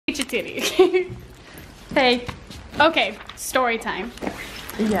a titty. Hey. Okay, story time.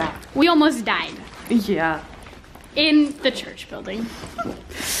 Yeah. We almost died. Yeah. In the church building.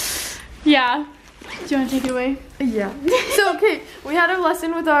 Yeah. Do you want to take it away? Yeah. So, okay, we had a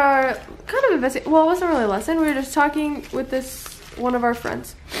lesson with our, kind of well, it wasn't really a lesson. We were just talking with one of our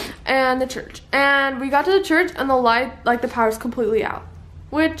friends and the church. And we got to the church and the light, like the power's completely out.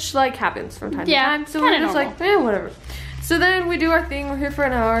 Which, like, happens from time to time. So we're just normal. like, whatever. So then we do our thing. We're here for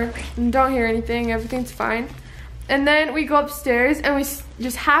an hour and don't hear anything. Everything's fine. And then we go upstairs and we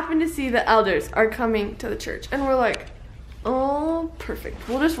just happen to see the elders are coming to the church. And we're like, oh, perfect.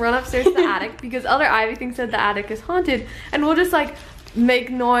 We'll just run upstairs to the attic because Elder Ivy thinks that the attic is haunted. And we'll just like make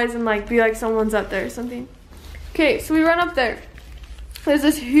noise and like be like someone's up there or something. Okay, so we run up there. There's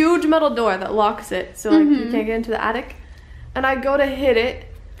this huge metal door that locks it. So like you can't get into the attic. And I go to hit it.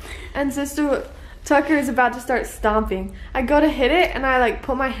 And Sister Tucker is about to start stomping. I go to hit it and I like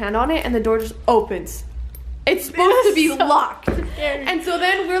put my hand on it and the door just opens. It's supposed to be locked. Scary. And so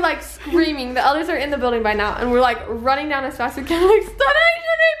then we're like screaming. The others are in the building by now and we're like running down as fast as we can like,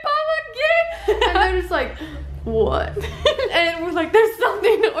 and they're just like, what? And we're like, there's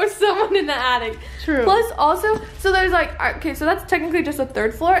something or someone in the attic. True. Plus also, so there's like, okay, so that's technically just a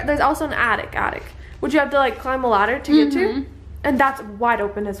third floor. There's also an attic, which you have to like climb a ladder to get to. And that's wide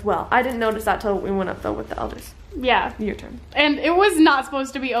open as well. I didn't notice that till we went up though with the elders. Yeah. Your turn. And it was not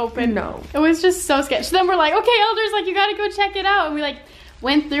supposed to be open. No. It was just so sketchy. So then we're like, okay, elders, like you gotta go check it out. And we like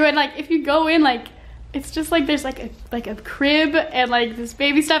went through it. Like if you go in, like it's just like there's like a crib and like this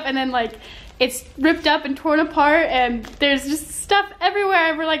baby stuff, and then like it's ripped up and torn apart, and there's just stuff everywhere.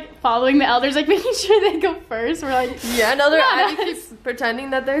 And we're like following the elders, like making sure they go first. We're like, yeah, another Ivy keeps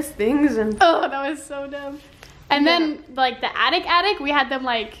pretending that there's things and oh, that was so dumb. And then like the attic, we had them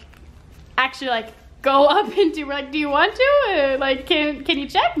like actually like go up into. We're like, do you want to? Like, can you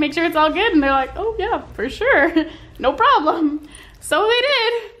check? Make sure it's all good. And they're like, oh yeah, for sure, no problem. So they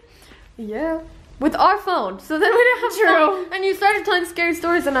did. Yeah, with our phone. So then we didn't have True. phone. And you started telling scary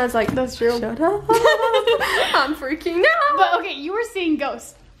stories, and I was like, That's true. Shut up. I'm freaking out. But okay, you were seeing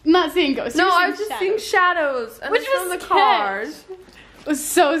ghosts. Not seeing ghosts. No, you were I was just seeing shadows, and Which from was the cars. It was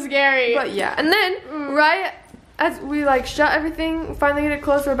so scary. But yeah, and then right as we like shut everything, finally get it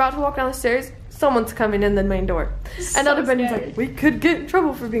closed, we're about to walk down the stairs, someone's coming in the main door. And Elder Benny's like, we could get in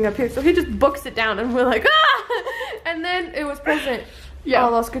trouble for being up here. So he just books it down and we're like, ah! And then it was President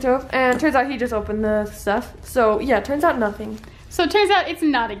Loskatov, and turns out he just opened the stuff. So yeah, turns out nothing. So it turns out it's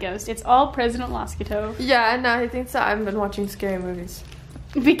not a ghost. It's all President Loskatov. Yeah, and now he thinks that I haven't been watching scary movies.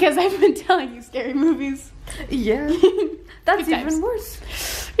 Because I've been telling you scary movies. Yeah. That's Good even times.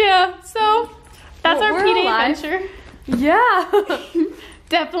 worse. Yeah, so that's Well, our we're PD alive. adventure. Yeah.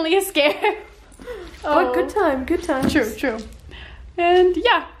 Definitely a scare. But good time, good time. True. And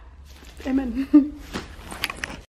yeah. Amen.